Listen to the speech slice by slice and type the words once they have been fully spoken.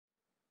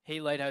Hey,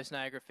 Lighthouse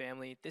Niagara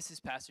family, this is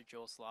Pastor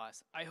Joel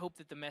Sloss. I hope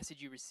that the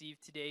message you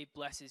received today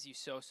blesses you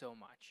so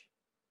much.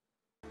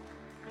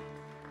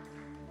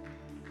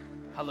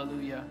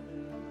 Hallelujah.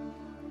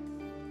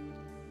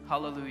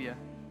 Hallelujah.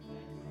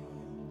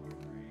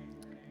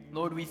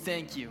 Lord, we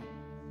thank you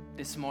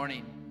this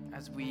morning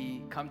as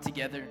we come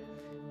together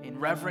in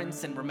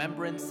reverence and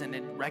remembrance and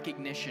in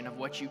recognition of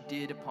what you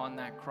did upon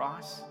that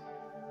cross.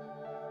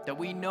 That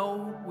we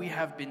know we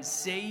have been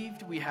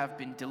saved, we have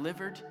been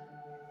delivered,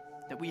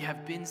 that we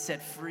have been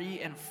set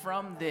free, and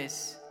from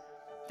this,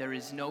 there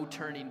is no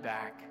turning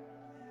back.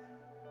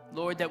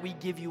 Lord, that we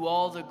give you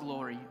all the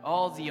glory,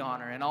 all the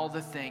honor, and all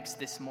the thanks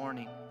this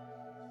morning.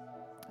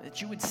 That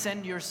you would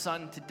send your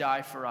Son to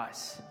die for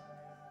us.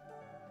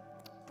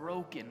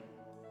 Broken,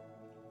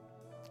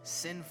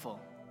 sinful,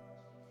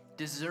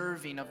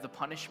 deserving of the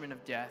punishment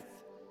of death.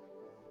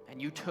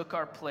 And you took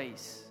our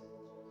place.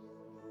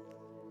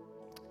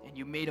 And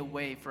you made a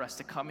way for us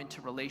to come into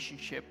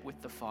relationship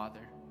with the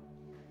Father.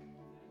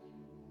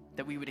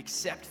 That we would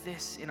accept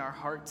this in our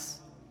hearts,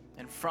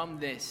 and from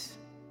this,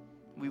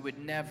 we would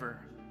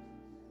never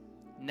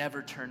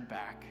turn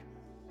back.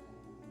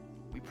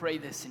 We pray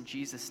this in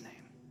Jesus' name.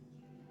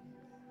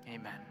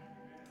 Amen.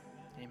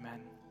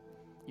 Amen.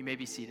 You may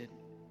be seated.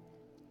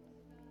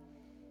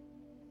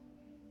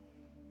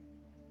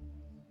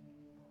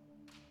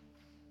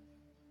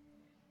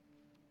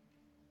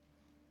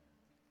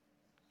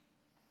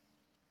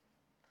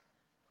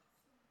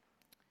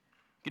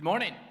 Good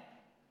morning.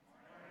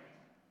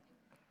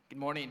 Good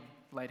morning,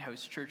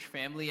 Lighthouse Church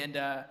family, and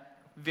a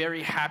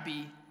very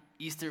happy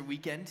Easter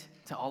weekend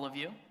to all of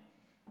you.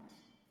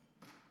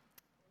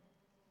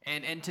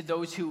 And to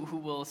those who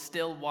will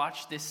still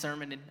watch this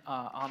sermon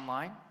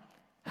online,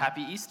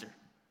 happy Easter.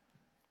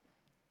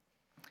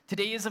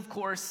 Today is, of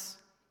course,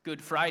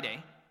 Good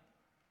Friday,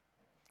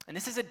 and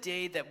this is a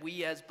day that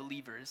we as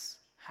believers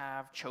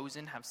have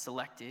chosen, have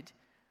selected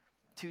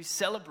to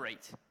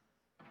celebrate,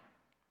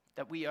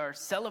 that we are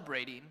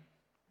celebrating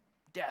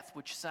death,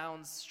 which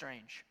sounds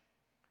strange.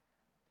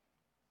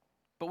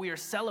 But we are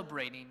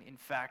celebrating, in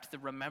fact, the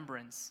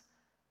remembrance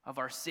of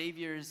our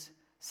Savior's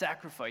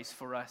sacrifice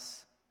for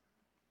us.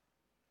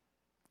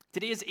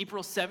 Today is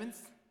April 7th,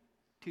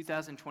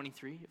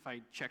 2023, if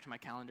I checked my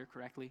calendar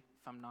correctly.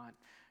 If I'm not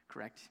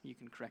correct, you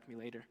can correct me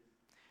later.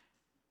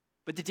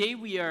 But the day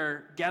we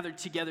are gathered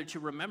together to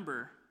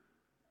remember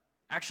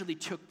actually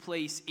took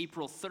place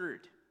April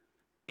 3rd,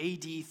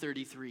 AD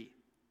 33.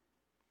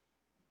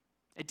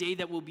 A day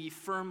that will be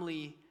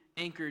firmly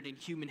anchored in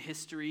human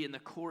history in the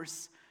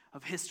course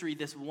of history.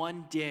 This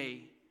one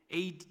day,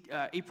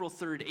 April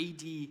 3rd,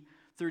 AD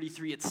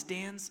 33, it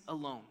stands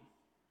alone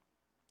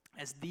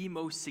as the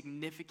most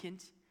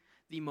significant,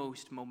 the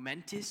most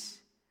momentous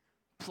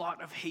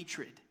plot of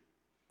hatred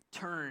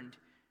turned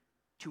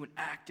to an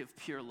act of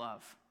pure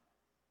love.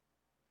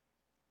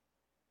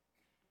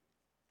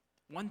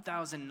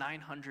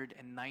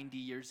 1,990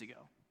 years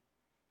ago,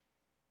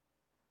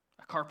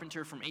 a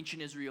carpenter from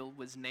ancient Israel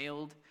was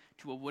nailed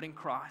to a wooden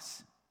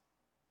cross.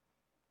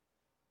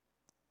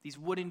 These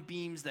wooden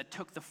beams that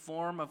took the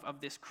form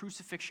of this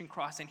crucifixion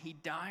cross, and he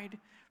died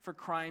for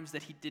crimes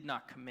that he did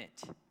not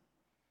commit.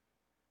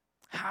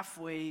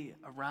 Halfway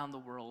around the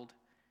world,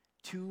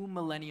 2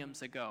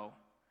 millenniums ago,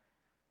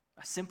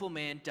 a simple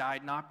man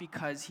died not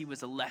because he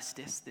was a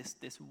lestis,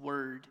 this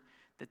word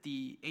that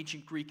the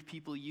ancient Greek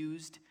people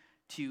used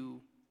to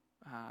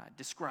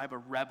describe a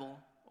rebel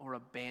or a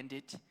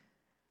bandit,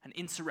 an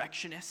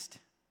insurrectionist.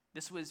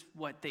 This was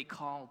what they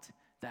called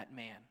that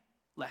man,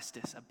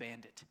 lestis, a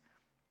bandit,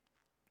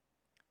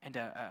 and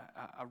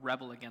a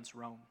rebel against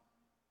Rome.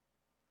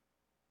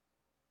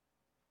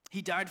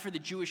 He died for the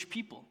Jewish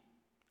people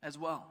as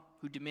well,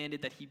 who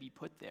demanded that he be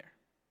put there,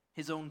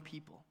 his own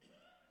people.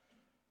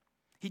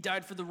 He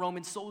died for the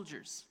Roman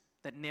soldiers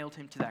that nailed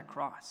him to that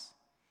cross.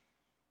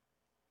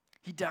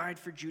 He died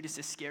for Judas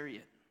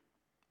Iscariot,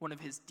 one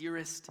of his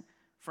dearest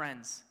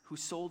friends, who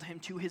sold him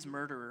to his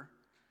murderer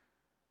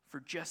for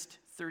just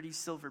 30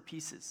 silver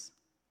pieces.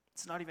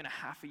 It's not even a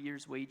half a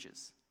year's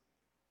wages.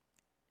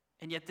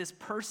 And yet this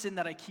person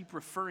that I keep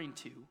referring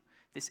to,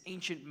 this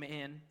ancient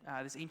man,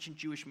 this ancient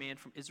Jewish man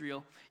from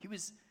Israel, he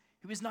was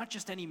not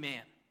just any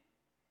man.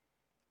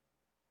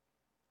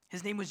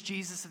 His name was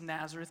Jesus of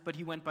Nazareth, but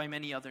he went by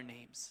many other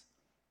names.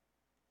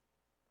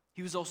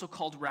 He was also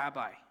called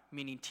Rabbi,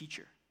 meaning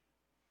teacher.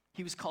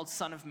 He was called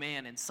Son of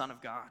Man and Son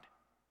of God.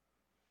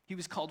 He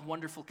was called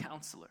Wonderful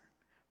Counselor,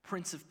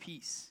 Prince of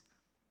Peace.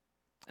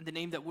 And the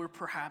name that we're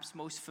perhaps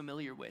most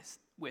familiar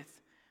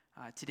with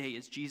today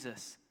is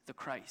Jesus the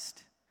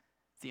Christ,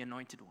 the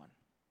Anointed One.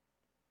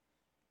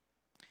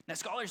 Now,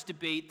 scholars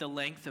debate the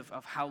length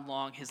of how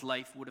long his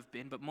life would have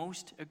been, but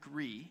most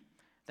agree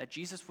that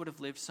Jesus would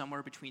have lived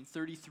somewhere between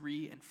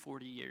 33 and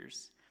 40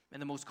 years.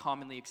 And the most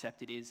commonly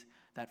accepted is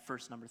that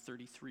first number,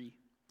 33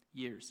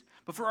 years.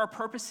 But for our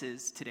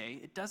purposes today,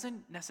 it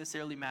doesn't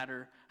necessarily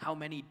matter how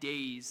many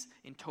days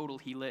in total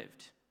he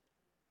lived.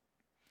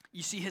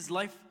 You see, his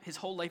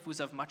whole life was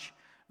of much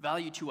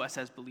value to us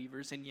as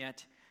believers, and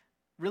yet,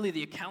 really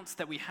the accounts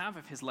that we have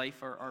of his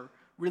life are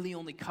really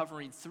only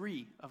covering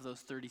 3 of those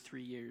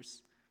 33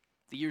 years,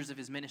 the years of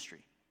his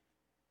ministry.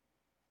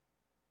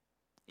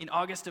 In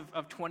August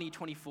of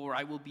 2024,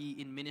 I will be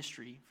in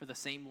ministry for the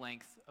same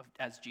length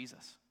as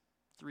Jesus,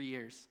 3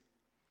 years.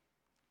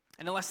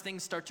 And unless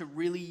things start to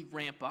really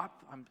ramp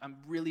up, I'm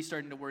really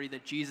starting to worry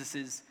that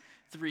Jesus'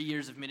 3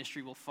 years of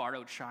ministry will far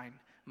outshine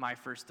my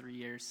first 3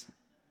 years.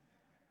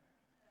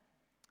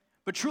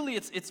 But truly,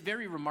 it's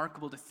very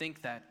remarkable to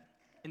think that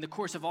in the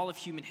course of all of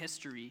human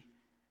history,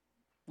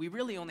 we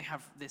really only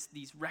have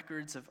these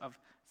records of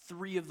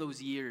 3 of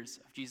those years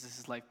of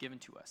Jesus' life given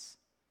to us.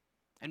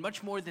 And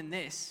much more than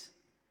this,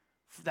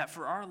 that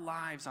for our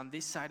lives on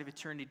this side of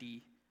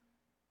eternity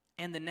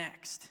and the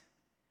next,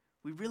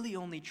 we really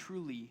only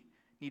truly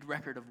need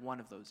record of 1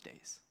 of those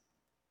days.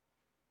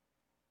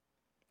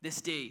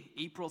 This day,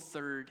 April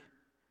 3rd,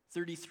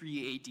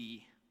 33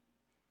 AD,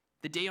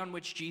 the day on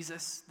which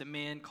Jesus, the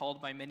man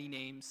called by many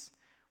names,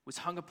 was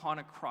hung upon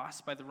a cross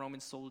by the Roman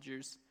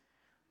soldiers,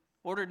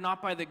 ordered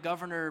not by the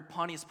governor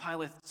Pontius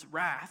Pilate's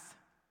wrath,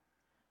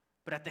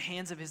 but at the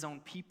hands of his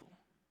own people.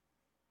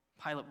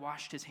 Pilate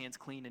washed his hands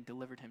clean and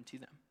delivered him to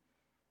them.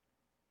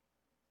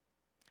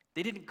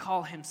 They didn't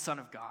call him Son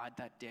of God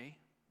that day.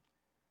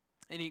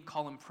 They didn't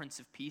call him Prince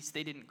of Peace.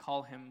 They didn't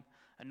call him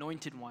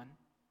Anointed One.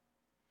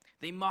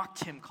 They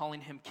mocked him,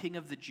 calling him King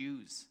of the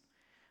Jews,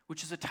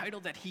 which is a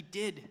title that he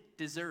did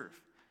deserve,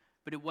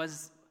 but it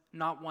was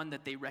not one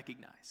that they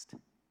recognized.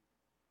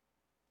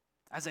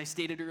 As I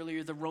stated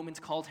earlier, the Romans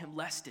called him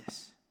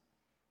Lestus,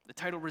 the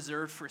title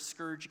reserved for a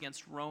scourge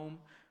against Rome,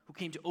 who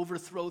came to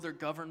overthrow their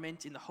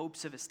government in the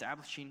hopes of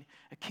establishing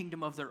a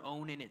kingdom of their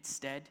own in its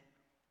stead.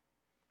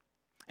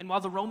 And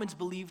while the Romans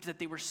believed that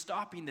they were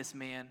stopping this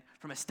man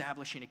from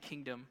establishing a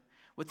kingdom,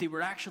 what they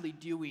were actually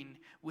doing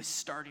was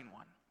starting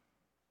one.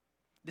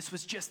 This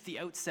was just the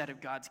outset of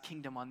God's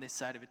kingdom on this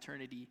side of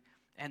eternity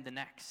and the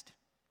next.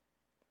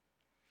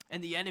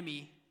 And the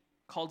enemy,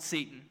 called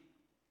Satan,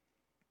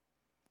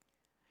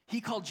 he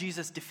called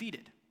Jesus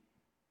defeated.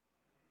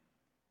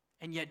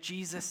 And yet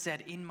Jesus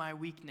said, in my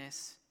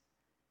weakness,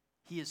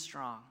 he is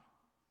strong.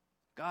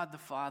 God the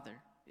Father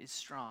is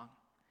strong,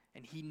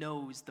 and he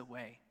knows the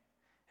way.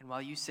 And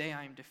while you say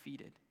I am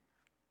defeated,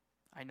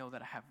 I know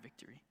that I have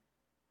victory.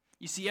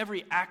 You see,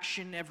 every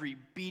action, every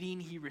beating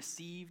he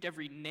received,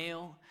 every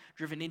nail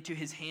driven into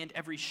his hand,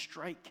 every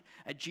strike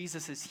at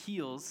Jesus'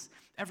 heels,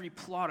 every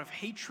plot of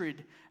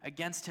hatred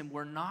against him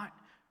were not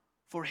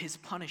for his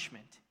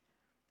punishment,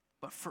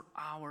 but for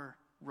our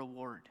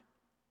reward.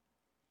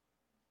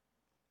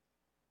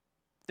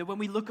 That when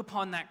we look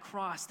upon that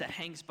cross that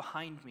hangs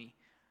behind me,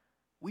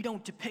 we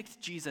don't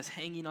depict Jesus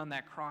hanging on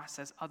that cross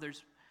as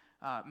others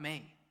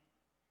may.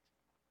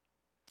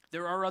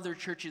 There are other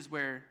churches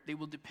where they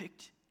will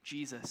depict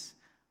Jesus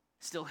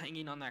still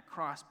hanging on that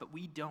cross, but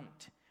we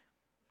don't.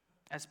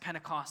 As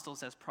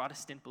Pentecostals, as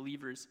Protestant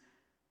believers,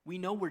 we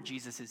know where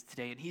Jesus is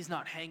today, and he's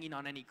not hanging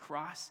on any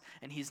cross,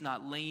 and he's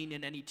not laying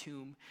in any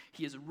tomb.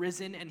 He is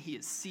risen, and he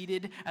is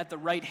seated at the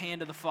right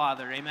hand of the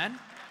Father. Amen?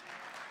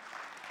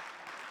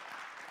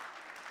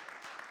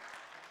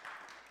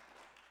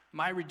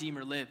 My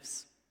Redeemer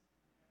lives.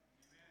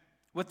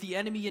 What the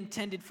enemy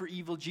intended for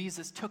evil,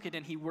 Jesus took it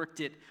and he worked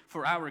it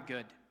for our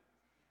good.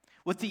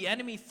 What the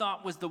enemy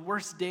thought was the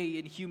worst day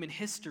in human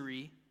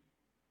history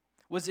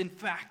was in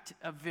fact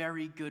a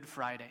very good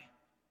Friday.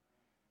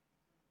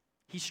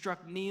 He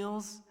struck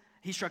nails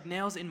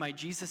in my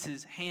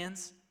Jesus'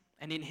 hands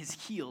and in his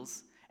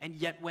heels, and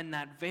yet when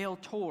that veil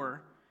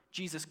tore,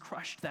 Jesus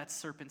crushed that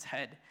serpent's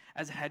head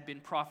as it had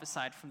been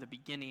prophesied from the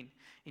beginning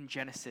in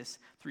Genesis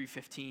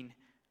 3:15.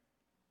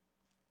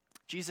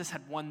 Jesus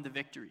had won the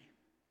victory,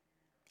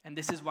 and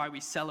this is why we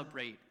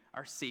celebrate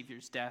our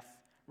Savior's death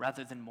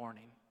rather than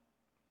mourning.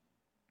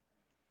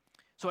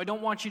 So I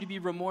don't want you to be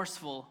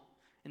remorseful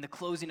in the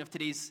closing of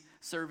today's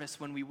service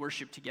when we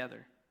worship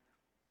together.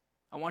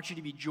 I want you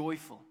to be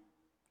joyful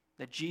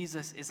that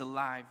Jesus is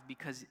alive.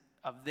 Because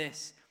of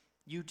this,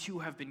 you too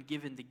have been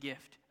given the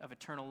gift of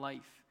eternal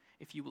life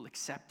if you will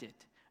accept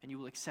it and you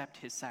will accept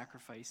his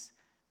sacrifice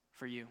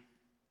for you.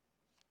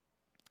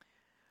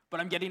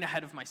 But I'm getting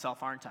ahead of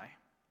myself, aren't I?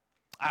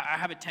 I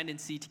have a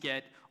tendency to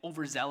get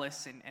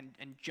overzealous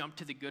and jump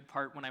to the good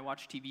part when I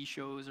watch TV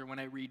shows or when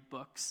I read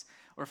books.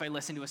 Or if I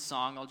listen to a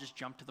song, I'll just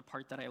jump to the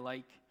part that I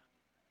like.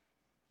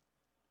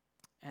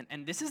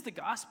 And this is the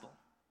gospel,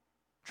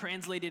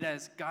 translated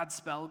as God's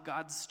spell,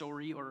 God's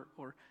story, or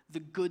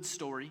the good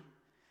story,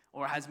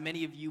 or as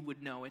many of you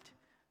would know it,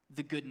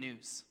 the good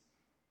news.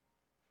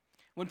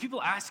 When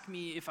people ask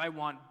me if I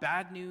want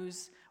bad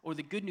news or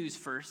the good news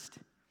first,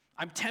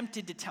 I'm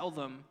tempted to tell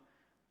them,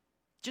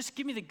 just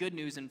give me the good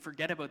news and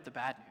forget about the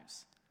bad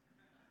news.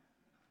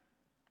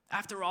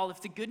 After all,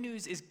 if the good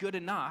news is good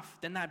enough,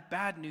 then that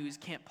bad news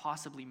can't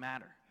possibly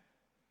matter.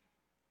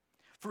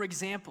 For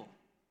example,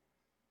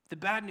 the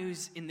bad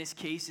news in this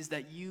case is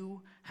that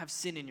you have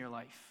sin in your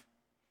life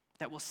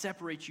that will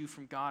separate you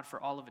from God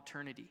for all of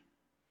eternity.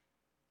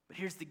 But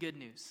here's the good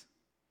news.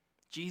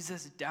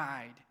 Jesus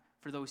died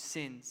for those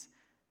sins,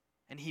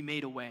 and he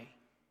made a way.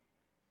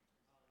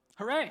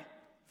 Hooray!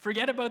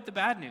 Forget about the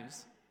bad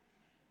news.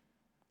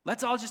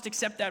 Let's all just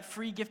accept that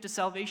free gift of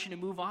salvation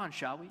and move on,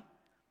 shall we?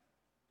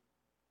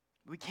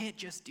 We can't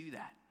just do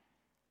that.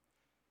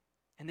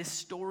 And this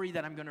story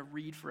that I'm going to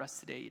read for us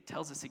today, it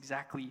tells us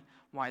exactly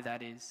why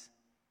that is.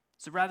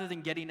 So rather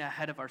than getting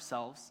ahead of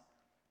ourselves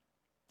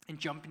and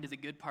jump into the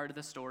good part of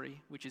the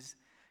story, which is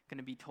going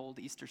to be told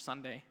Easter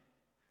Sunday,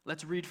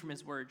 let's read from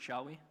his word,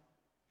 shall we?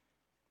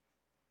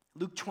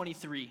 Luke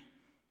 23.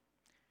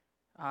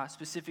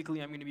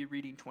 Specifically, I'm going to be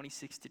reading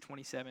 26 to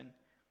 27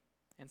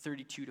 and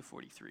 32 to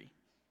 43.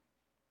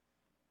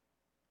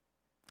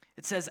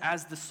 It says,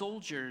 as the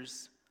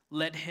soldiers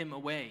led him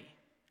away,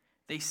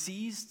 they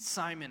seized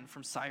Simon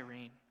from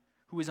Cyrene,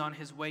 who was on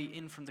his way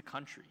in from the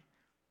country.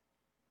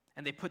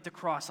 And they put the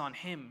cross on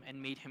him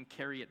and made him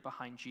carry it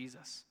behind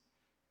Jesus.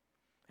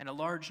 And a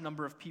large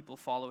number of people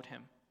followed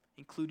him,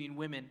 including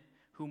women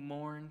who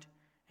mourned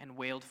and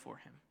wailed for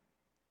him.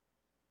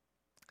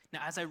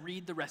 Now, as I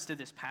read the rest of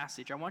this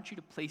passage, I want you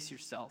to place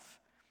yourself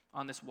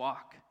on this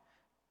walk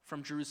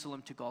from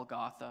Jerusalem to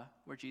Golgotha,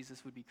 where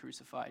Jesus would be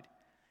crucified.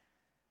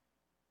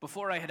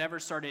 Before I had ever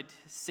started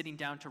sitting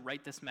down to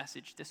write this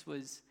message, this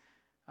was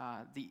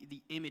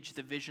the image,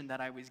 the vision that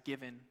I was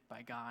given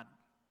by God,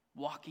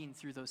 walking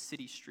through those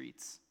city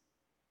streets.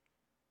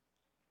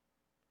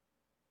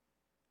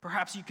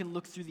 Perhaps you can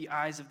look through the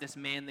eyes of this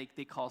man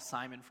they call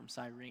Simon from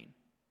Cyrene,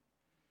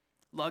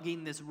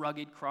 lugging this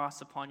rugged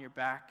cross upon your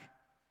back,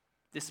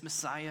 this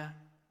Messiah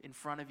in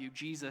front of you,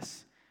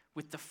 Jesus,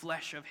 with the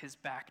flesh of his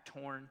back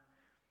torn,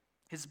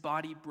 his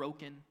body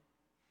broken,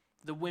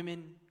 the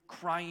women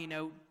crying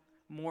out,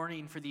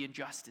 mourning for the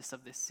injustice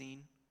of this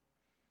scene.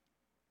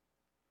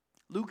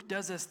 Luke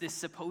does us this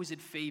supposed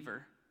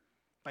favor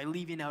by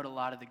leaving out a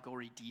lot of the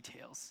gory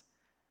details.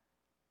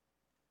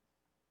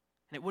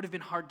 And it would have been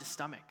hard to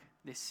stomach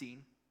this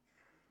scene,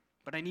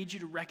 but I need you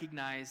to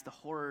recognize the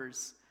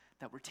horrors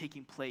that were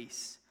taking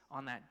place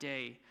on that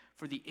day,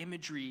 for the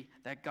imagery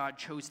that God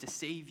chose to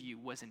save you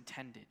was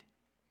intended.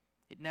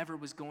 It never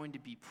was going to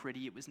be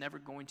pretty. It was never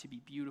going to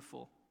be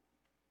beautiful.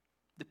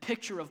 The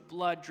picture of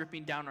blood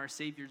dripping down our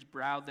Savior's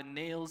brow, the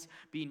nails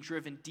being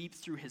driven deep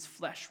through his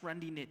flesh,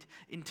 rending it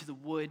into the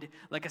wood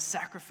like a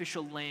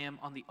sacrificial lamb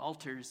on the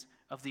altars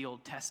of the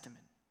Old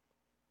Testament.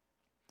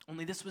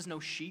 Only this was no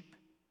sheep.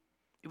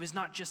 It was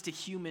not just a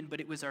human, but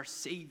it was our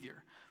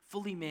Savior,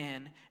 fully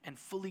man and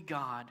fully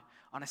God,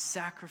 on a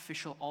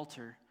sacrificial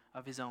altar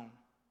of his own.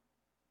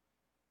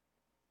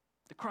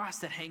 The cross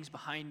that hangs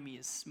behind me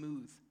is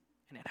smooth,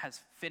 and it has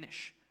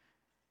finish.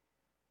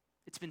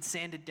 It's been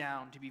sanded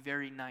down to be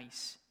very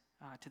nice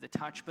to the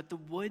touch, but the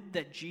wood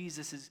that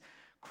Jesus'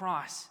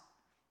 cross,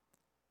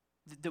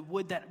 the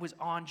wood that was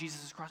on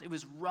Jesus' cross, it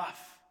was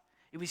rough.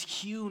 It was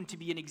hewn to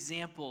be an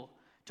example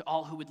to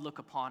all who would look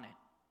upon it.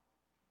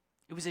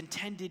 It was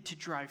intended to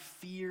drive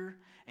fear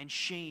and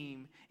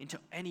shame into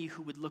any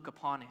who would look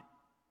upon it.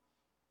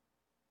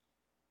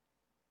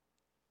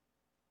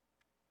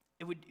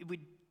 It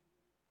would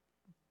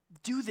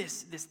do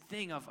this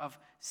thing of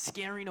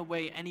scaring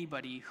away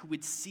anybody who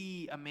would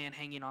see a man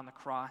hanging on the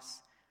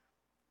cross,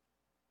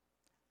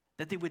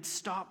 that they would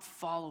stop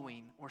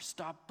following or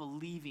stop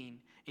believing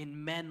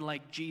in men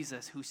like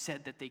Jesus who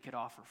said that they could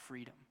offer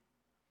freedom.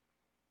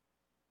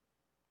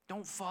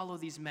 Don't follow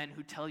these men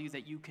who tell you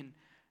that you can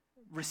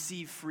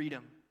receive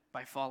freedom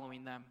by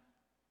following them.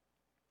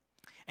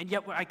 And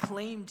yet what I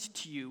claimed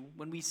to you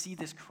when we see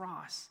this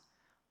cross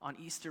on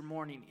Easter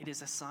morning, it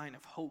is a sign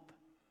of hope.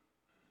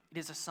 It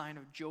is a sign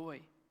of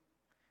joy.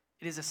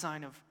 It is a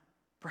sign of,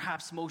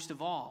 perhaps most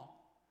of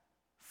all,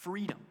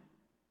 freedom.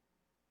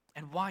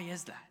 And why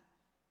is that?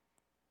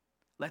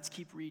 Let's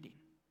keep reading.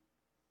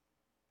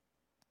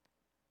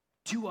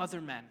 2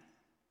 other men,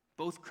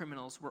 both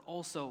criminals, were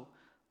also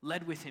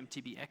led with him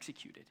to be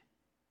executed.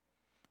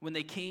 When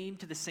they came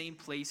to the same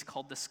place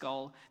called the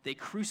Skull, they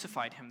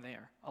crucified him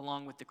there,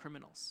 along with the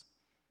criminals,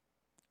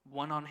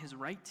 one on his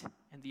right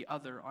and the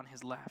other on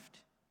his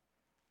left.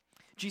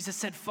 Jesus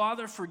said,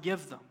 "Father,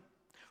 forgive them,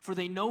 for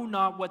they know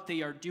not what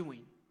they are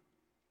doing."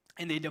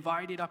 And they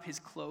divided up his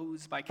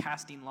clothes by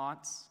casting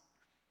lots.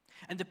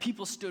 And the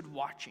people stood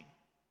watching.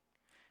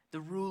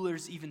 The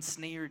rulers even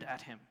sneered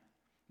at him.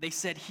 They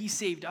said, "He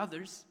saved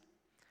others.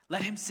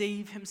 Let him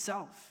save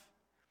himself,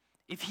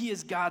 if he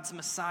is God's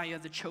Messiah,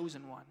 the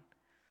chosen one."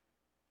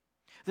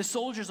 The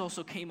soldiers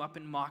also came up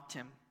and mocked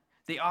him.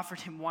 They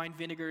offered him wine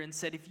vinegar and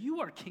said, "If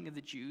you are king of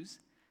the Jews,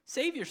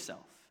 save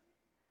yourself."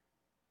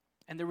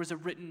 And there was a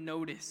written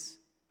notice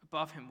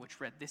above him which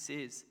read, "This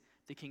is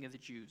the King of the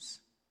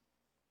Jews."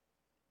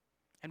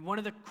 And one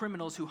of the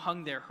criminals who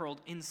hung there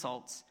hurled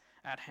insults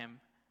at him.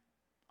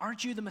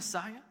 "Aren't you the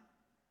Messiah?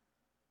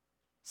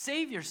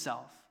 Save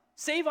yourself.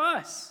 Save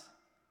us."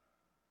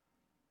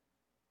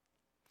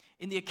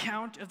 In the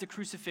account of the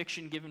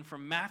crucifixion given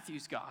from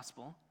Matthew's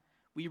gospel,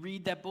 we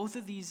read that both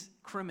of these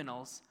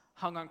criminals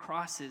hung on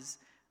crosses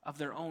of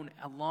their own.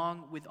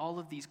 Along with all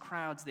of these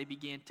crowds, they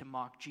began to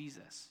mock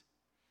Jesus.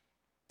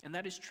 And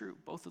that is true.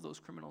 Both of those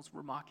criminals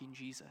were mocking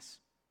Jesus.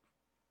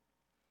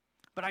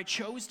 But I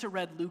chose to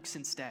read Luke's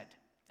instead.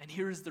 And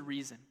here is the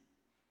reason.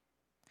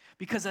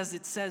 Because as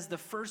it says, the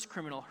first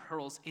criminal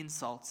hurls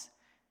insults,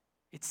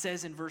 It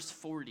says in verse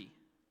 40,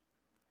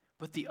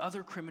 but the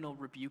other criminal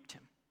rebuked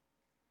him.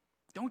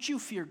 "Don't you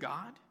fear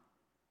God?"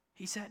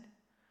 he said,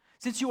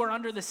 "since you are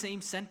under the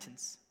same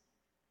sentence.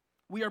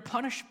 We are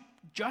punished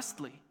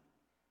justly,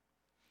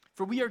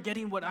 for we are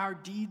getting what our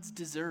deeds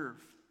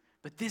deserve,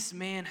 but this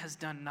man has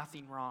done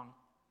nothing wrong."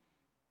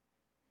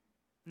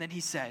 And then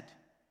he said,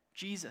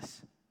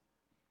 "Jesus,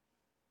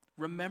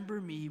 remember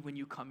me when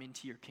you come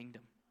into your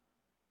kingdom."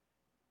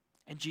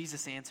 And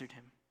Jesus answered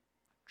him,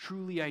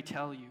 "Truly I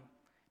tell you,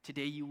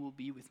 today you will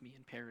be with me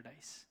in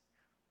paradise."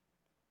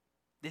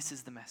 This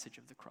is the message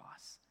of the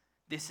cross.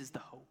 This is the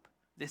hope.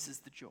 This is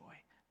the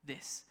joy.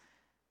 This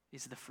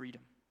is the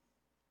freedom.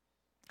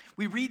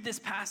 We read this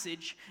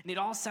passage and it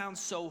all sounds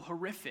so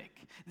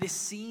horrific. This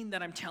scene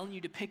that I'm telling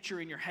you to picture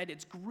in your head,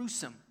 it's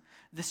gruesome.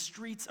 The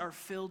streets are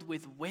filled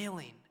with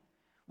wailing,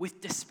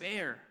 with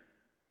despair.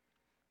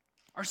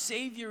 Our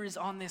Savior is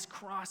on this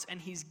cross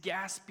and he's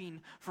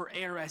gasping for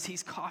air as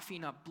he's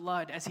coughing up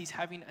blood, as he's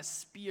having a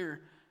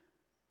spear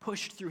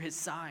pushed through his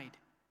side.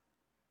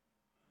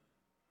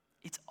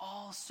 It's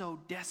all so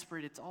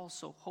desperate, it's all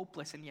so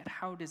hopeless, and yet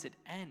how does it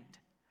end?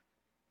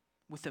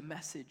 With a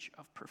message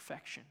of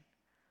perfection,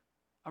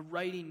 a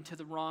righting to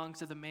the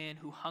wrongs of the man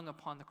who hung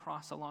upon the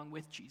cross along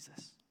with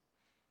Jesus,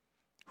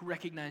 who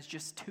recognized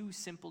just two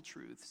simple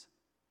truths.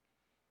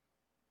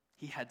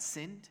 He had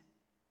sinned,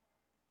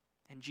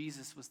 and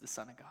Jesus was the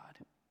Son of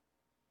God.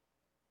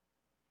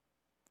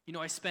 You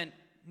know, I spent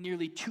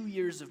nearly 2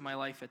 years of my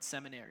life at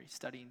seminary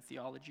studying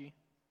theology,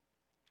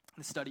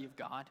 the study of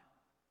God.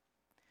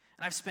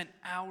 And I've spent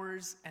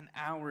hours and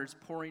hours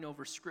poring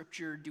over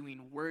scripture,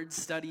 doing word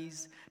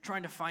studies,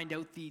 trying to find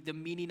out the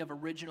meaning of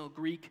original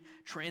Greek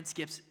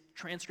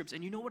transcripts.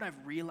 And you know what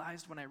I've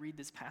realized when I read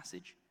this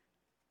passage?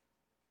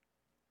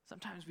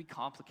 Sometimes we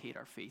complicate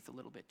our faith a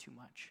little bit too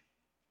much.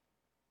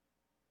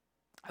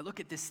 I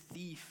look at this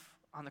thief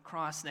on the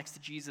cross next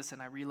to Jesus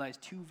and I realize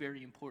two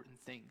very important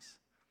things.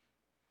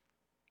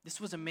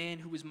 This was a man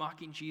who was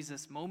mocking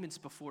Jesus moments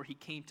before he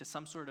came to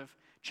some sort of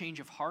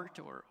change of heart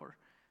or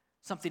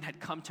something had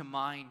come to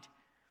mind.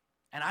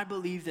 And I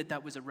believe that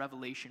that was a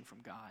revelation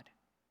from God.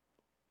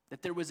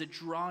 That there was a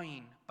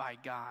drawing by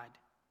God,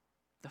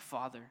 the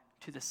Father,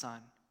 to the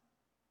Son.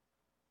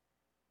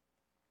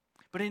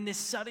 But in this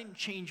sudden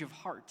change of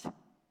heart,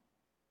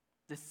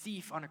 the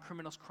thief on a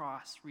criminal's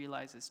cross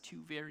realizes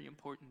two very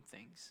important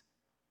things.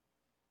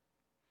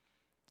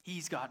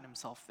 He's gotten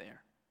himself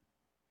there.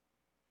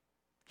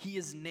 He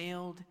is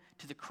nailed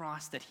to the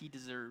cross that he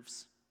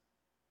deserves.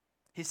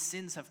 His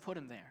sins have put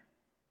him there.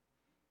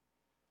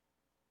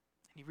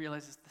 And he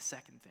realizes the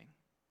second thing.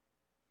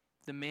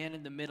 The man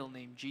in the middle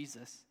named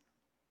Jesus,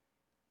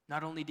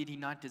 not only did he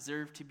not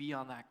deserve to be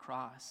on that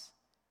cross,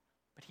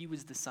 but he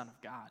was the Son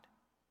of God.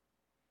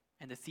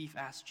 And the thief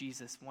asked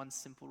Jesus one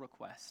simple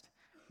request: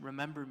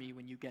 remember me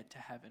when you get to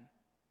heaven.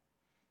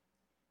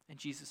 And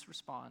Jesus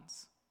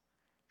responds,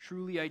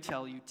 truly I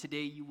tell you,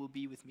 today you will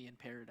be with me in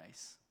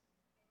paradise.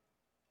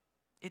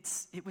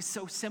 It was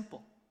so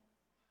simple.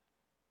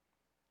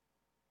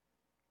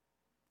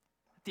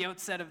 At the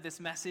outset of this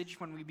message,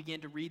 when we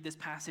began to read this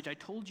passage, I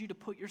told you to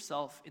put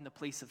yourself in the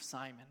place of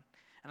Simon,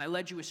 and I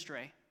led you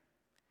astray.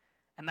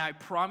 And I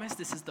promise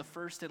this is the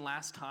first and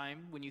last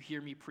time when you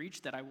hear me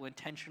preach that I will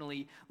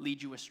intentionally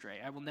lead you astray.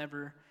 I will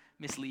never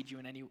mislead you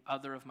in any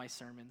other of my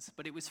sermons,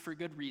 but it was for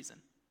good reason.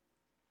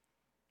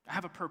 I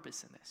have a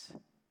purpose in this.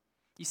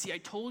 You see, I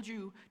told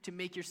you to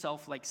make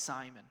yourself like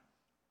Simon,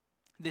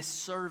 this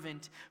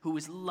servant who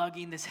was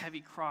lugging this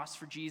heavy cross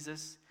for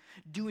Jesus,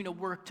 doing a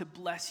work to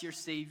bless your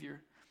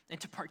Savior and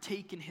to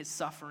partake in his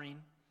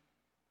suffering,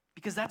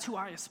 because that's who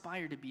I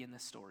aspire to be in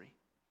this story.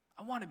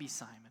 I want to be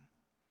Simon.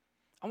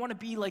 I want to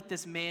be like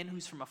this man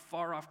who's from a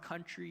far-off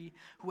country,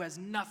 who has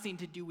nothing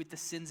to do with the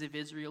sins of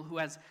Israel, who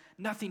has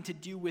nothing to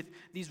do with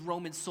these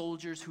Roman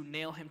soldiers who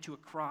nail him to a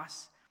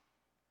cross,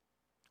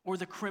 or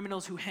the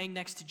criminals who hang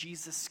next to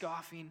Jesus,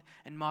 scoffing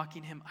and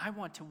mocking him. I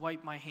want to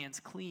wipe my hands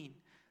clean.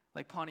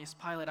 Like Pontius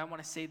Pilate, I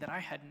want to say that I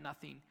had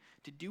nothing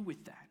to do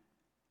with that.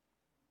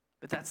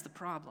 But that's the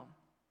problem.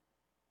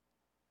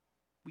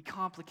 We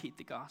complicate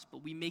the gospel.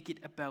 We make it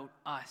about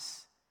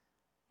us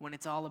when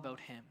it's all about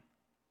him.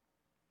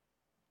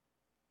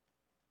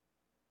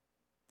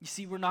 You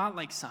see, we're not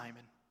like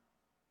Simon.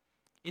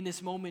 In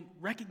this moment,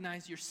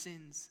 recognize your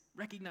sins,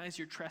 recognize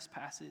your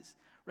trespasses,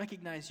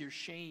 recognize your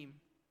shame,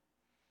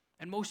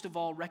 and most of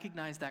all,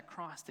 recognize that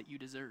cross that you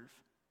deserve.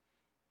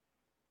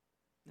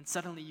 And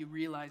suddenly you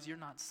realize you're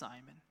not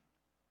Simon.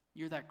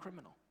 You're that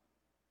criminal.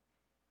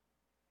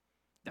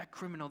 That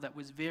criminal that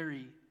was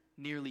very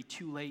nearly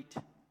too late.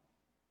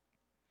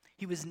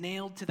 He was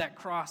nailed to that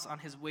cross on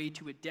his way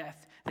to a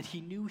death that he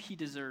knew he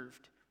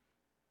deserved.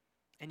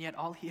 And yet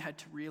all he had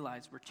to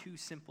realize were two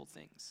simple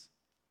things.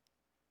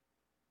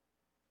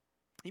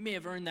 He may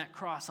have earned that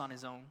cross on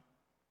his own,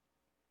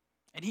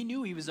 and he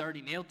knew he was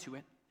already nailed to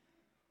it.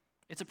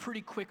 It's a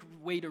pretty quick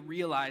way to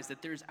realize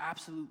that there's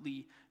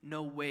absolutely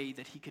no way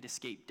that he could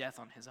escape death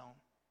on his own.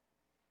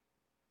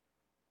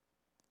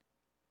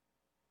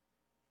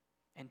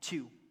 And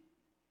two,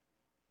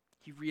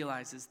 he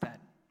realizes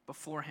that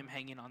before him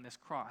hanging on this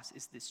cross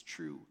is this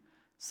true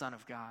Son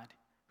of God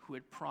who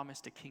had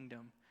promised a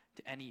kingdom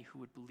to any who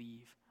would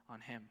believe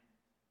on him.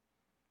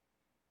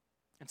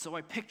 And so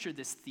I picture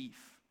this thief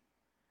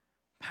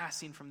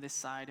passing from this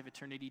side of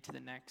eternity to the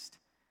next.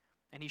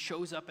 And he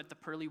shows up at the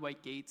pearly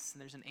white gates, and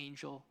there's an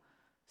angel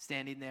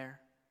standing there.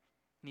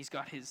 And he's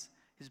got his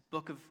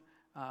book of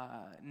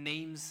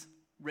names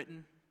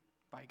written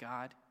by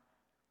God.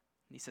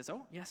 And he says,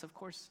 oh, yes, of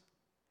course.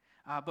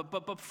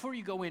 But before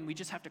you go in, we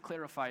just have to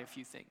clarify a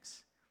few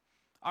things.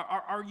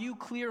 Are you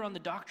clear on the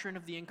doctrine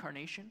of the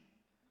incarnation?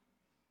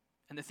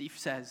 And the thief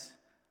says,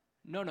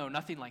 no,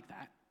 nothing like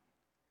that.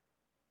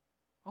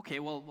 Okay,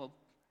 well,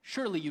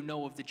 surely you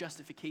know of the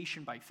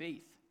justification by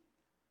faith.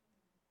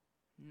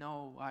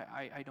 No,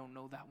 I don't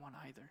know that one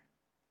either.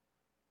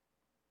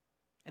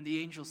 And the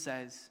angel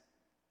says,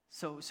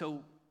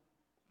 so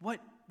what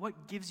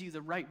gives you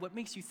the right? What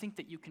makes you think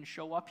that you can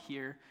show up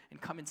here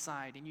and come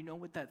inside? And you know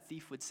what that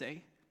thief would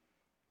say?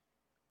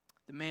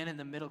 The man in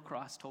the middle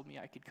cross told me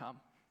I could come.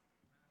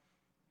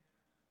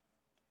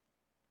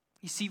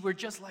 You see, we're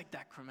just like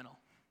that criminal.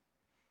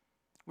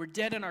 We're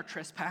dead in our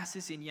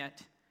trespasses, and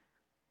yet,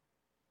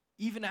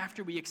 even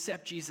after we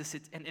accept Jesus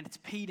and it's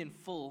paid in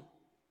full,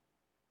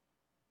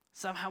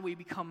 somehow we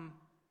become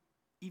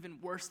even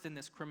worse than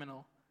this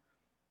criminal,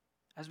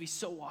 as we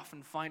so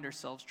often find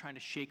ourselves trying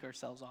to shake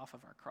ourselves off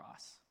of our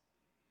cross.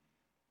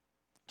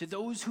 To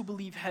those who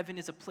believe heaven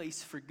is a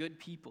place for good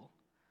people,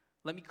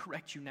 let me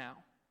correct you now.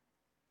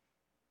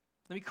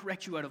 Let me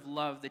correct you out of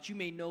love, that you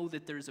may know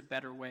that there is a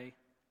better way.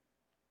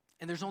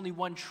 And there's only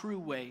one true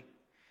way,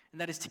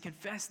 and that is to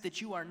confess that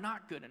you are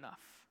not good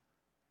enough,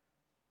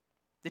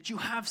 that you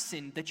have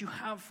sinned, that you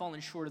have fallen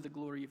short of the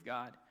glory of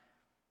God,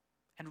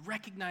 and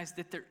recognize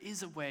that there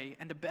is a way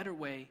and a better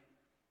way.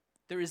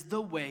 There is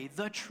the way,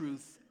 the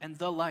truth, and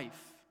the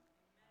life.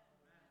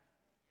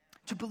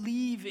 To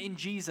believe in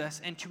Jesus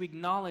and to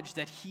acknowledge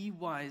that he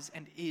was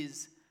and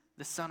is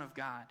the Son of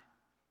God,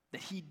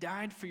 that he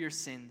died for your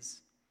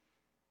sins,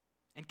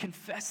 and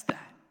confess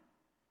that.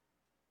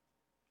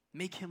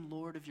 Make him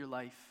Lord of your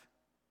life.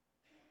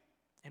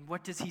 And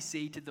what does he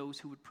say to those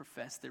who would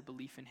profess their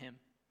belief in him?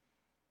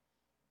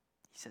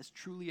 He says,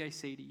 truly I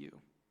say to you,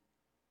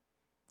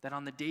 that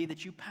on the day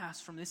that you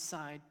pass from this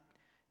side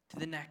to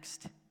the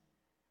next,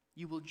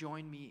 you will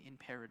join me in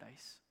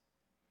paradise.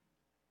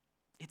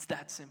 It's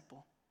that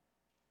simple.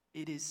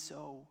 It is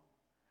so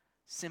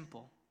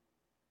simple.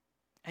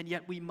 And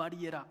yet we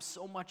muddy it up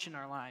so much in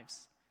our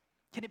lives.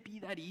 Can it be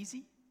that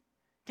easy?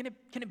 Can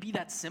it be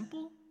that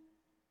simple?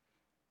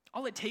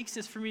 All it takes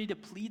is for me to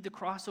plead the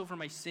cross over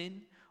my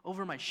sin,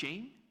 over my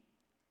shame.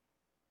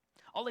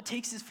 All it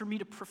takes is for me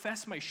to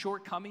profess my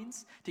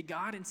shortcomings to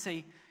God and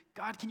say,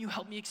 God, can you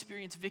help me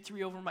experience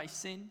victory over my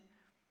sin,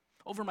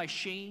 over my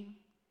shame,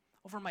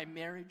 over my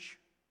marriage,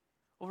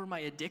 over my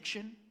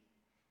addiction,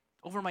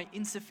 over my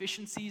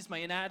insufficiencies, my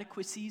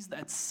inadequacies,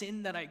 that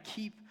sin that I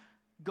keep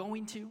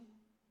going to?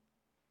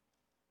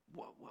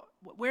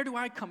 Where do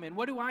I come in?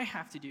 What do I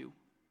have to do?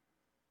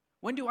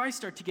 When do I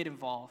start to get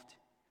involved?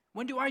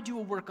 When do I do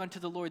a work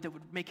unto the Lord that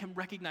would make him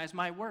recognize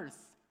my worth?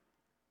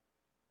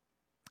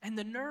 And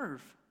the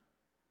nerve,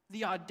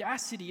 the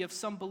audacity of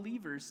some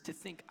believers to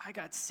think, I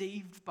got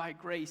saved by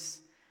grace,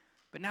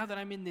 but now that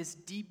I'm in this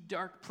deep,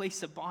 dark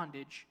place of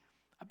bondage,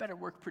 I better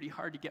work pretty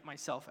hard to get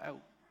myself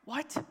out.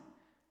 What?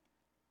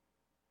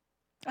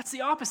 That's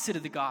the opposite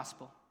of the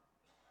gospel.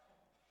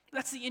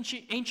 That's the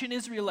ancient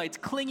Israelites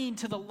clinging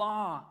to the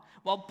law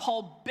while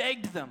Paul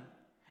begged them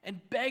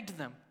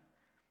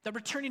that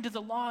returning to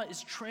the law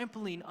is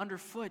trampling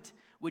underfoot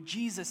what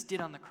Jesus did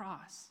on the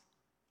cross.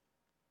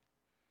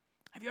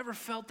 Have you ever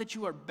felt that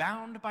you are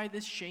bound by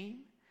this shame,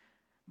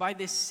 by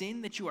this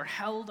sin, that you are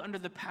held under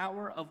the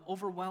power of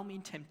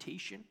overwhelming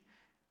temptation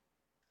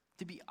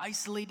to be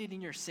isolated in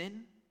your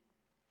sin?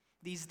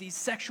 These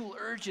sexual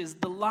urges,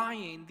 the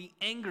lying, the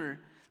anger,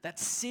 that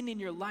sin in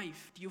your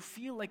life, do you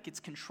feel like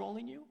it's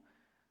controlling you?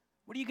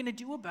 What are you going to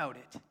do about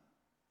it?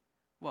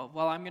 Well,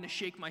 I'm going to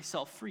shake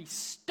myself free.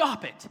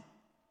 Stop it.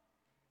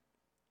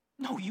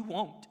 No, you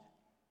won't.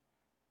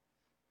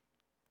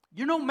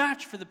 You're no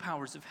match for the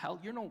powers of hell.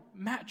 You're no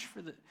match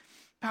for the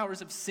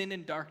powers of sin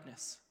and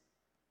darkness.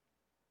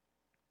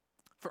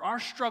 For our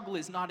struggle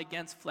is not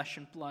against flesh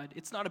and blood.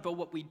 It's not about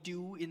what we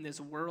do in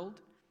this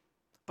world,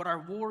 but our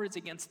war is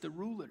against the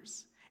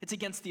rulers. It's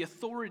against the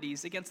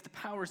authorities, against the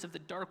powers of the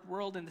dark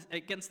world, and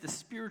against the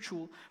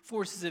spiritual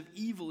forces of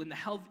evil in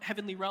the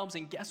heavenly realms.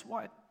 And guess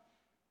what?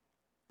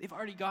 They've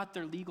already got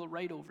their legal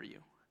right over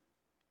you.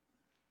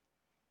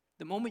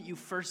 The moment you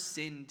first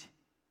sinned,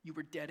 you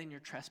were dead in your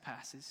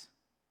trespasses.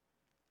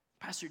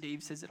 Pastor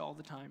Dave says it all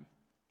the time.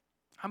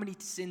 How many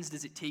sins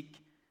does it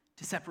take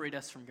to separate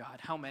us from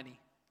God? How many?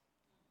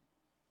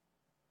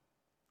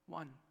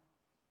 One.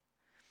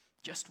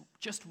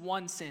 Just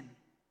one sin.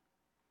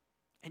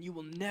 And you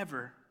will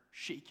never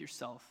shake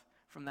yourself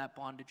from that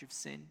bondage of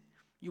sin.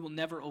 You will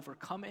never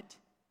overcome it.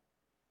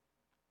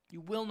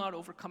 You will not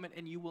overcome it,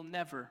 and you will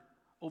never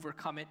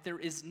overcome it. There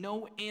is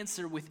no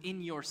answer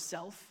within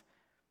yourself.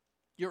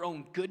 your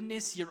own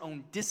goodness, your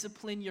own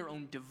discipline, your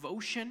own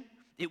devotion,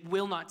 it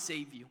will not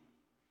save you.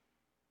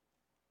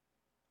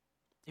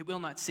 It will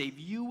not save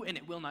you, and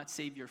it will not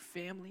save your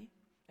family,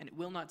 and it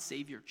will not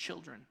save your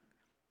children.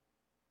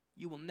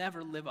 You will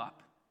never live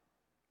up.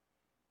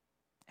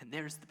 And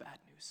there's the bad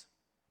news.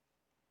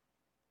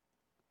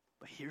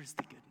 But here's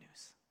the good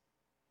news.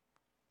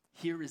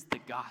 Here is the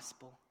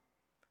gospel.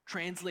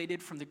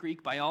 Translated from the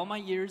Greek by all my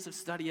years of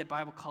study at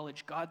Bible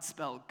college,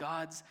 Godspell,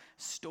 God's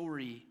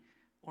story,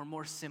 or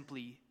more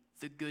simply,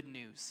 the good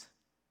news.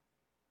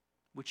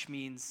 Which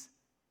means,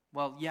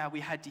 well, yeah, we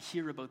had to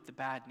hear about the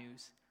bad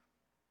news.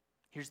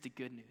 Here's the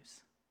good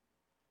news.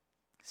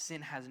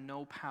 Sin has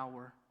no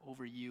power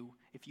over you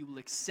if you will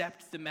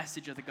accept the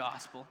message of the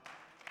gospel.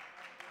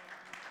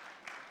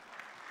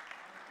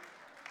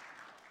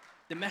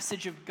 The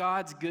message of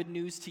God's good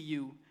news to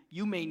you.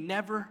 You may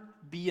never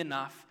be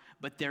enough,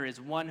 but there is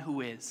one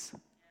who is.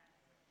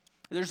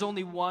 There's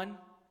only one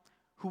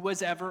who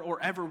was ever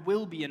or ever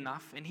will be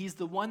enough, and he's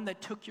the one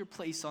that took your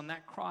place on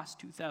that cross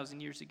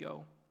 2,000 years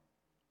ago.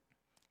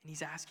 And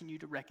he's asking you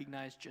to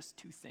recognize just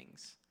two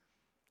things.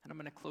 And I'm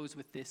going to close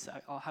with this.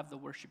 I'll have the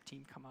worship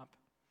team come up.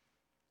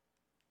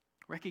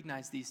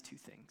 Recognize these two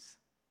things.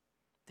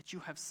 That you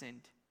have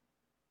sinned.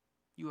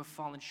 You have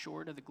fallen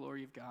short of the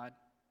glory of God.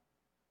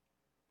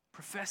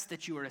 Profess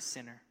that you are a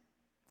sinner.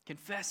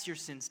 Confess your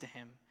sins to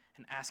him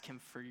and ask him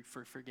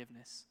for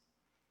forgiveness.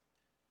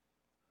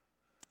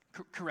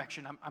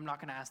 Correction, I'm not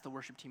going to ask the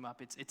worship team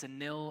up. It's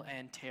Anil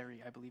and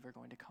Terry, I believe, are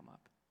going to come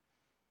up.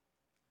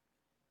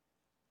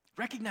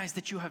 Recognize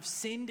that you have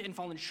sinned and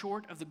fallen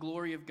short of the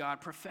glory of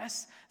God.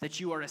 Profess that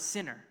you are a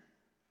sinner.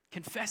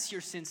 Confess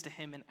your sins to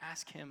him and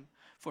ask him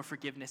for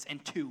forgiveness.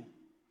 And two,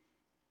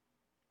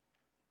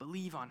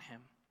 believe on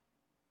him.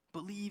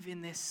 Believe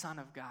in this Son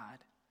of God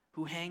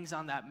who hangs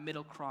on that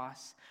middle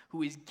cross,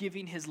 who is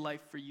giving his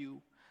life for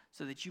you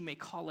so that you may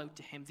call out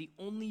to him. The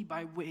only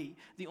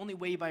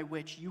way by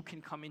which you can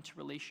come into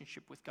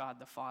relationship with God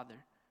the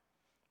Father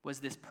was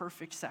this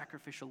perfect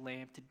sacrificial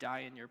lamb to die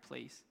in your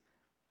place,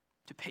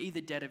 to pay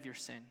the debt of your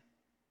sin.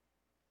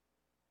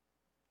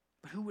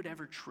 But who would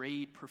ever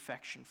trade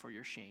perfection for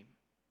your shame?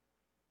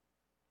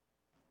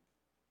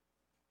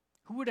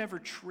 Who would ever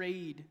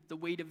trade the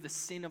weight of the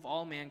sin of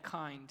all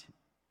mankind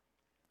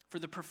for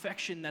the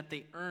perfection that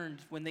they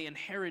earned when they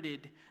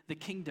inherited the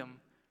kingdom?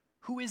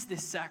 Who is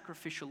this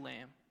sacrificial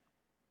lamb?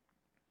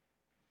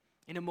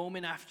 In a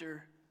moment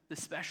after the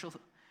special,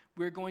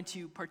 we're going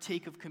to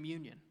partake of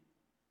communion.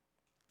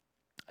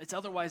 It's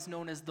otherwise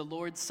known as the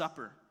Lord's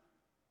Supper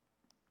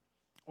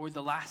or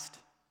the Last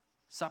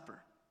Supper.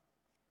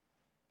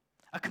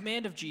 A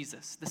command of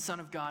Jesus, the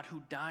Son of God,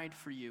 who died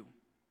for you.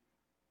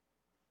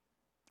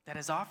 That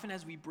as often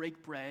as we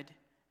break bread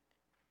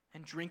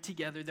and drink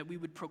together, that we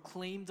would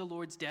proclaim the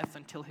Lord's death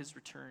until his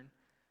return.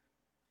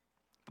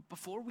 But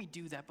before we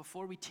do that,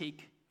 before we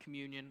take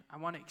communion, I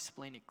want to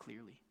explain it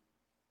clearly.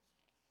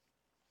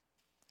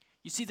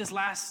 You see, this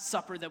Last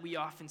Supper that we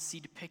often see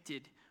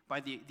depicted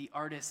by the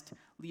artist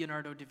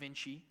Leonardo da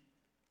Vinci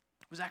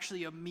was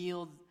actually a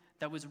meal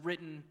that was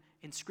written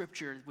in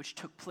Scripture which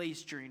took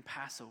place during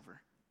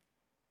Passover.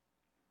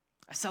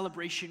 A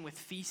celebration with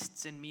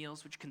feasts and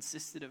meals which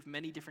consisted of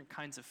many different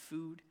kinds of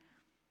food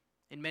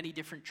and many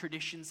different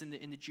traditions in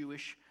the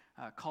Jewish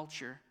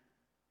culture.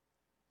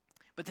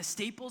 But the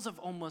staples of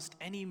almost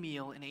any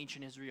meal in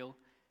ancient Israel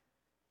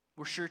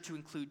were sure to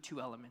include two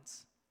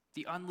elements: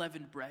 the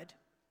unleavened bread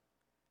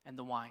and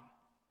the wine,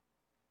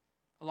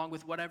 along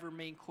with whatever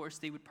main course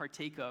they would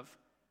partake of.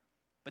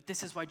 But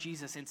this is why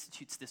Jesus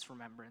institutes this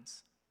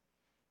remembrance.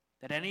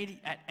 That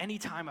at any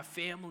time a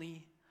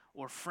family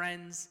or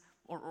friends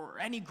or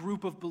any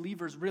group of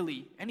believers,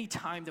 really, any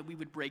time that we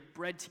would break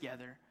bread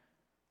together,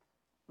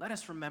 let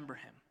us remember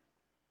him.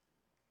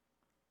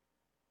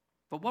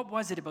 But what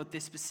was it about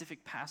this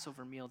specific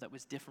Passover meal that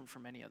was different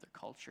from any other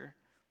culture,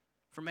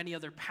 from any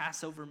other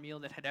Passover meal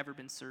that had ever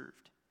been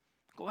served?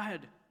 Go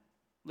ahead.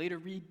 Later,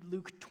 read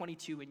Luke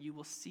 22, and you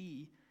will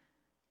see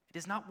it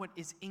is not what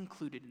is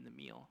included in the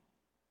meal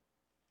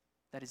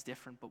that is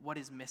different, but what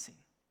is missing.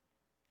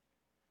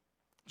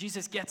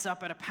 Jesus gets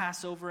up at a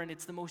Passover, and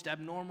it's the most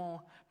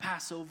abnormal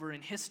Passover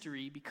in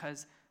history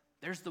because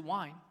there's the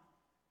wine.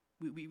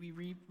 We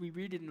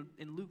read it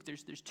in Luke.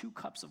 There's 2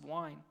 cups of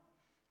wine.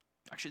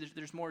 Actually,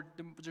 there's more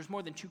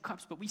than 2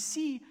 cups, but we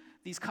see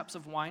these cups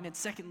of wine, and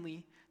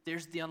secondly,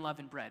 there's the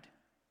unleavened bread.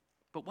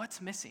 But what's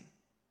missing?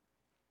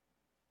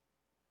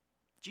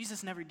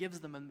 Jesus never gives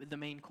them the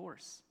main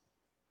course.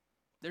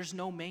 There's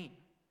no main.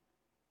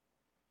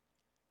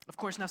 Of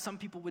course, now some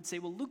people would say,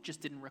 well, Luke just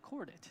didn't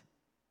record it.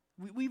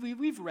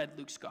 We've read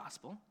Luke's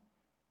gospel.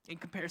 In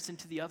comparison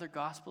to the other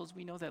gospels,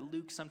 we know that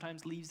Luke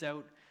sometimes leaves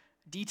out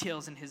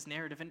details in his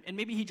narrative, and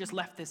maybe he just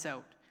left this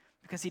out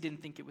because he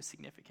didn't think it was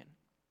significant.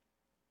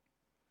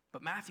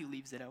 But Matthew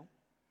leaves it out.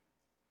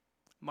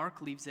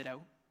 Mark leaves it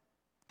out.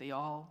 They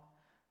all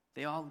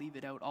leave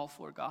it out. All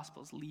 4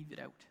 gospels leave it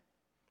out.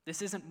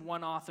 This isn't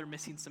one author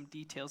missing some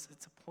details.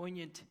 It's a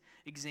poignant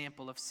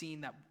example of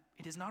seeing that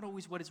it is not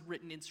always what is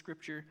written in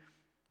Scripture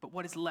but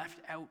what is left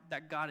out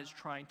that God is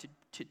trying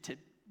to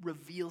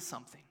reveal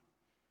something.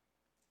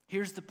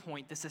 Here's the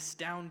point, this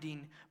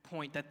astounding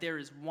point, that there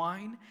is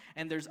wine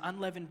and there's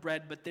unleavened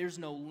bread, but there's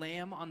no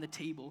lamb on the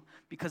table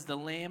because the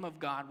Lamb of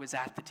God was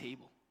at the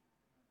table.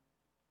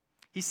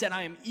 He said,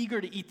 I am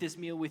eager to eat this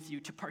meal with you,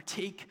 to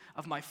partake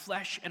of my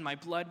flesh and my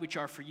blood, which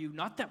are for you.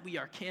 Not that we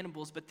are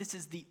cannibals, but this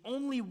is the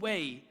only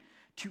way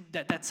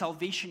that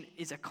salvation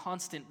is a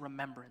constant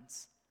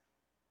remembrance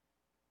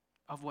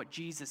of what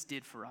Jesus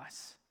did for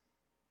us.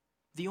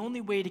 The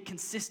only way to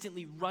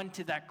consistently run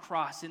to that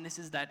cross, and this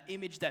is that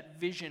image, that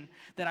vision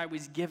that I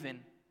was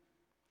given,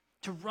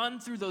 to run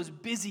through those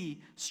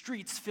busy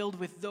streets filled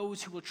with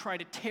those who will try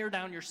to tear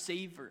down your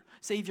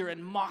Savior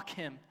and mock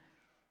him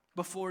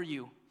before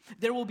you.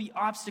 There will be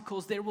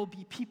obstacles, there will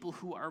be people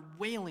who are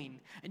wailing,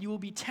 and you will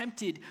be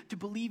tempted to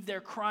believe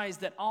their cries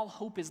that all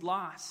hope is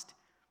lost.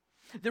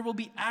 There will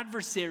be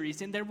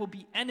adversaries and there will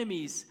be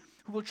enemies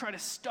who will try to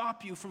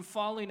stop you from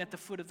falling at the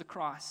foot of the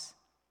cross.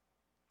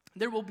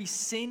 There will be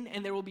sin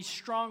and there will be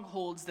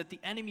strongholds that the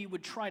enemy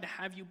would try to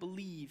have you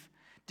believe,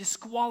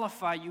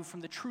 disqualify you from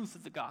the truth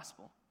of the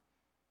gospel.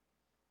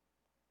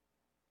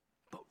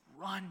 But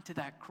run to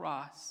that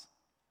cross.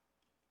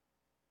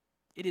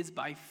 It is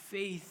by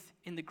faith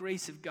in the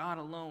grace of God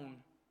alone.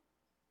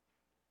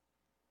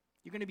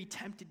 You're going to be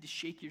tempted to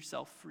shake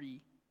yourself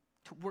free,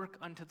 to work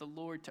unto the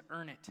Lord, to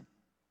earn it.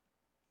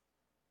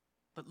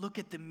 But look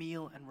at the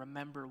meal and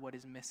remember what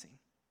is missing.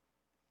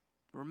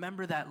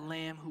 Remember that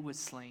lamb who was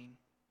slain.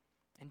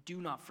 And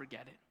do not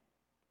forget it.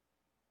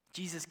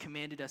 Jesus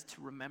commanded us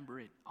to remember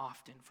it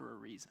often for a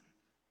reason.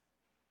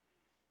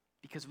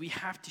 Because we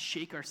have to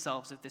shake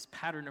ourselves of this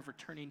pattern of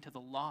returning to the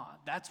law.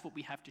 That's what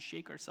we have to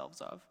shake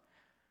ourselves of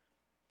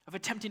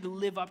attempting to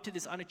live up to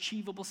this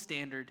unachievable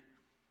standard,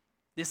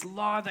 this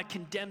law that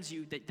condemns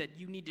you, that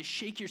you need to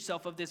shake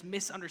yourself of this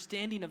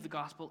misunderstanding of the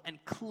gospel and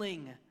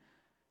cling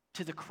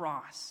to the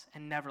cross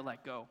and never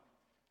let go.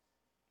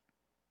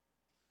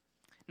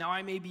 Now,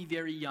 I may be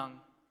very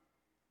young,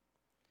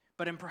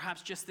 but in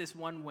perhaps just this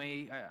one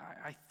way,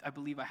 I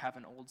believe I have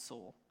an old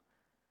soul.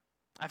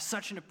 I have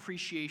such an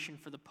appreciation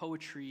for the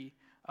poetry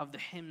of the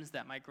hymns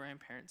that my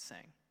grandparents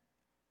sang.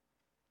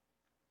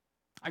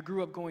 I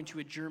grew up going to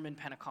a German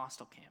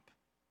Pentecostal camp.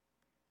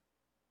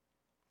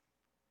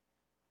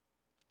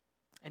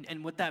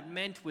 And what that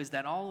meant was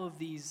that all of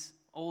these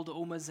old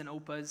omas and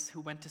opas who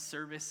went to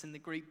service in the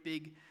great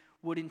big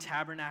wooden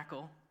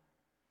tabernacle,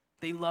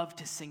 they loved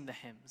to sing the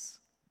hymns.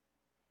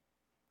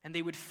 And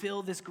they would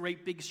fill this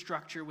great big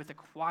structure with a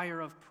choir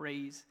of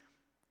praise.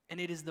 And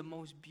it is the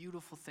most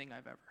beautiful thing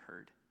I've ever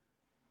heard.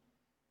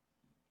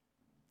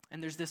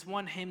 And there's this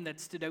one hymn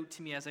that stood out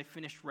to me as I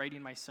finished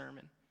writing my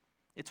sermon.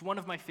 It's one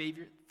of my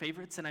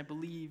favorites, and I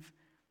believe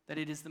that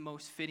it is the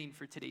most fitting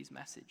for today's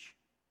message.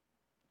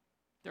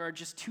 There are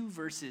just 2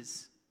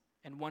 verses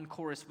and 1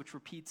 chorus which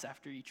repeats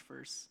after each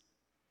verse.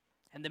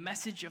 And the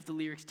message of the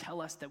lyrics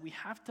tell us that we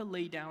have to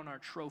lay down our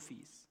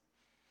trophies.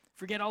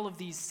 Forget all of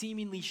these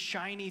seemingly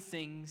shiny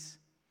things,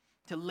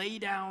 to lay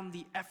down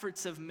the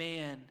efforts of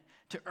man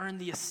to earn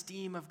the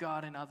esteem of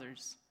God and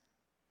others.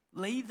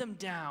 Lay them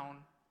down,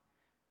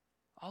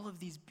 all of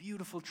these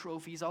beautiful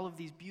trophies, all of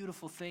these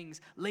beautiful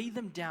things, lay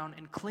them down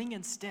and cling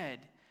instead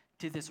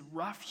to this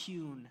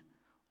rough-hewn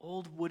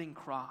old wooden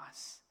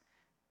cross,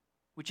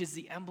 which is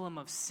the emblem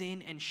of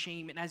sin and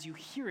shame. And as you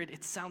hear it,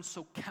 it sounds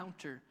so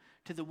counter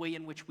to the way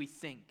in which we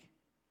think.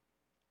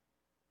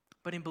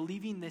 But in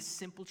believing this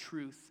simple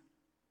truth,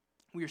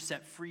 we are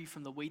set free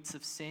from the weights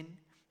of sin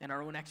and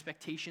our own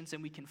expectations,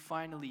 and we can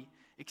finally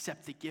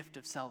accept the gift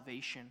of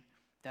salvation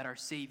that our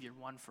Savior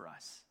won for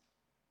us.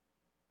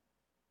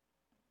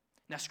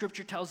 Now,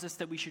 Scripture tells us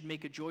that we should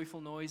make a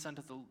joyful noise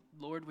unto the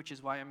Lord, which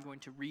is why I'm going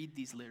to read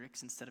these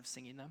lyrics instead of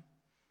singing them.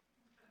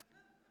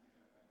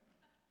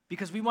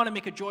 Because we want to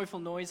make a joyful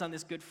noise on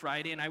this Good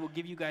Friday, and I will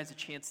give you guys a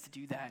chance to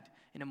do that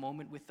in a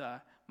moment with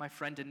my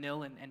friend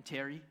Anil and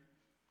Terry.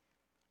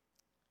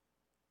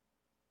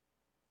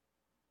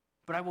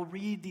 But I will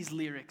read these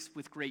lyrics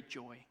with great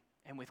joy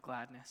and with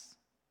gladness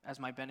as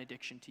my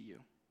benediction to you.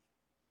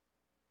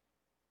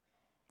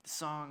 The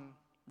song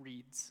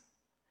reads,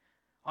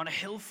 "On a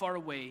hill far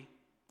away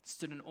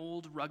stood an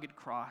old rugged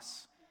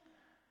cross,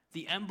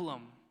 the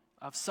emblem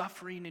of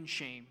suffering and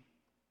shame.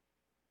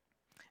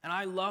 And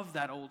I love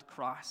that old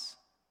cross.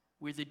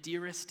 We're the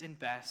dearest and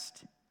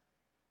best,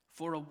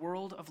 for a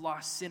world of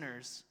lost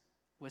sinners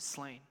was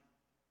slain.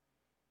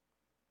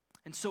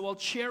 And so I'll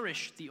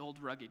cherish the old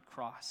rugged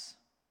cross,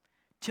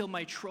 till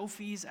my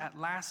trophies at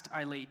last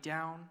I lay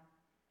down.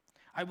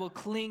 I will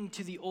cling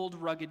to the old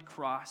rugged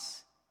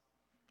cross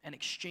and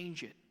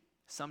exchange it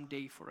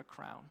someday for a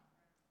crown.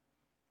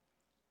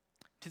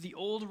 To the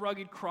old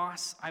rugged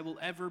cross I will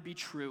ever be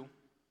true.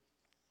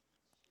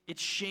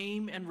 Its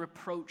shame and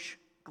reproach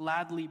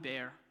gladly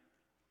bear.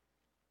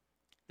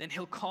 Then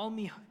he'll call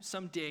me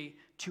someday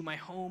to my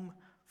home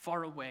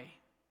far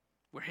away,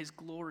 where his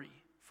glory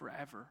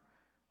forever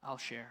I'll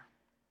share.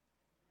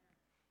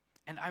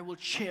 And I will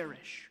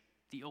cherish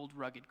the old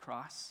rugged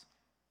cross,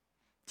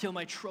 till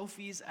my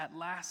trophies at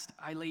last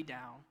I lay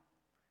down.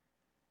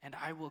 and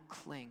I will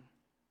cling.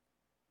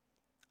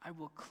 I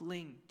will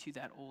cling to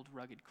that old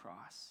rugged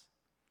cross,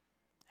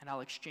 and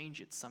I'll exchange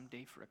it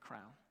someday for a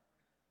crown.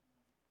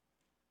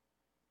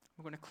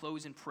 We're going to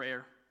close in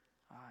prayer,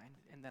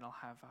 and then I'll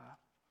have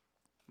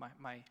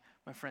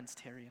my friends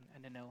Terry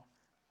and Anil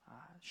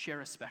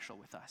share a special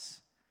with us.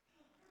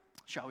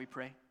 Shall we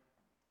pray?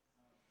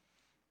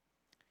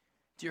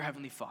 Dear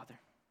Heavenly Father,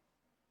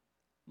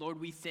 Lord,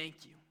 we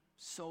thank you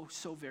so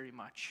very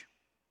much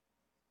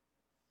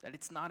that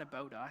it's not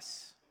about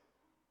us.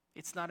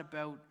 It's not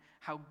about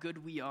how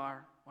good we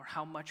are or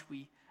how much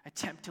we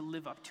attempt to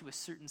live up to a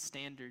certain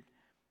standard,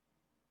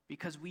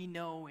 because we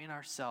know in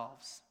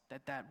ourselves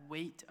that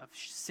weight of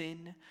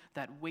sin,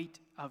 that weight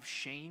of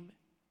shame,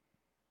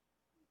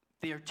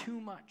 they are too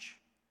much.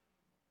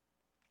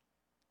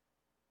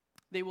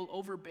 They will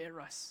overbear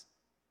us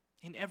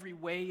in every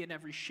way, in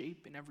every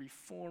shape, in every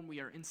form. We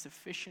are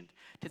insufficient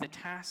to the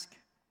task.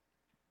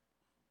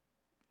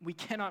 We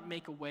cannot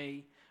make a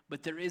way,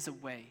 but there is a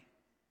way.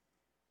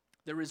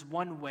 There is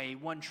one way,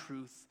 one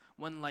truth,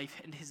 one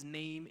life, and his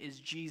name is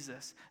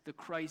Jesus, the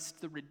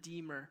Christ, the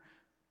Redeemer,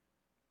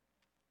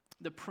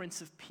 the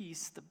Prince of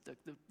Peace,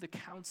 the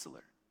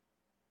Counselor,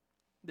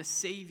 the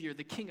Savior,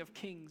 the King of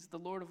Kings, the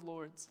Lord of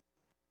Lords.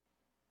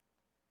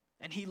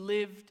 And he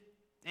lived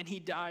and he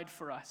died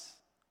for us,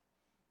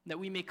 that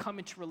we may come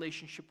into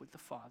relationship with the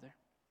Father.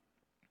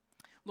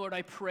 Lord,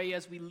 I pray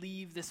as we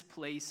leave this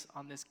place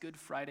on this Good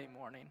Friday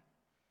morning,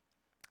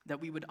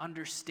 that we would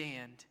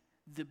understand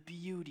the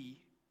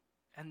beauty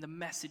and the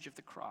message of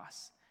the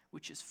cross,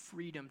 which is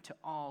freedom to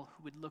all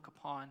who would look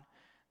upon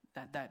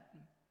that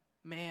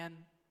man,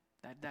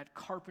 that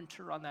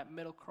carpenter on that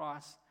middle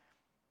cross,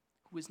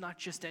 who was not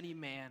just any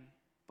man,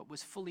 but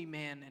was fully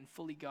man and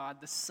fully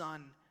God, the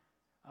Son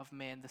of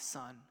man, the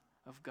Son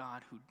of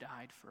God, who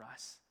died for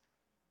us.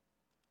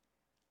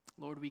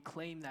 Lord, we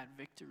claim that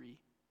victory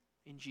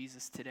in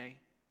Jesus today.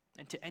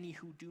 And to any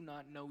who do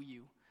not know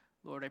you,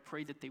 Lord, I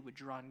pray that they would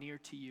draw near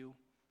to you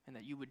and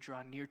that you would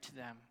draw near to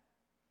them.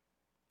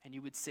 And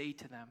you would say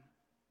to them,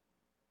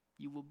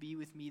 you will be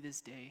with me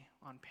this day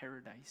on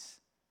paradise,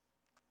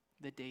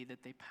 the day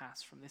that they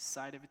pass from this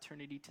side of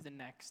eternity to the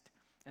next,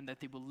 and that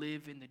they will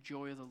live in the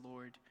joy of the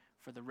Lord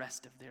for the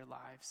rest of their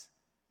lives.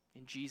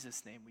 In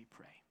Jesus' name we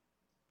pray.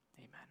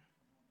 Amen.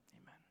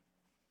 Amen.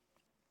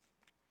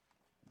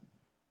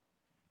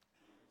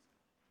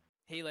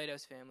 Hey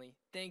Lighthouse family,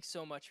 thanks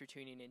so much for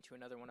tuning in to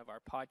another one of our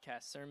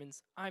podcast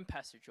sermons. I'm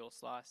Pastor Joel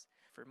Sloss.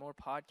 For more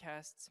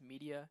podcasts,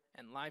 media,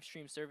 and live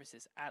stream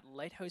services at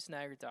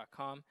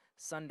lighthouseniagara.com,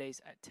 Sundays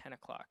at 10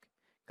 o'clock.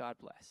 God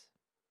bless.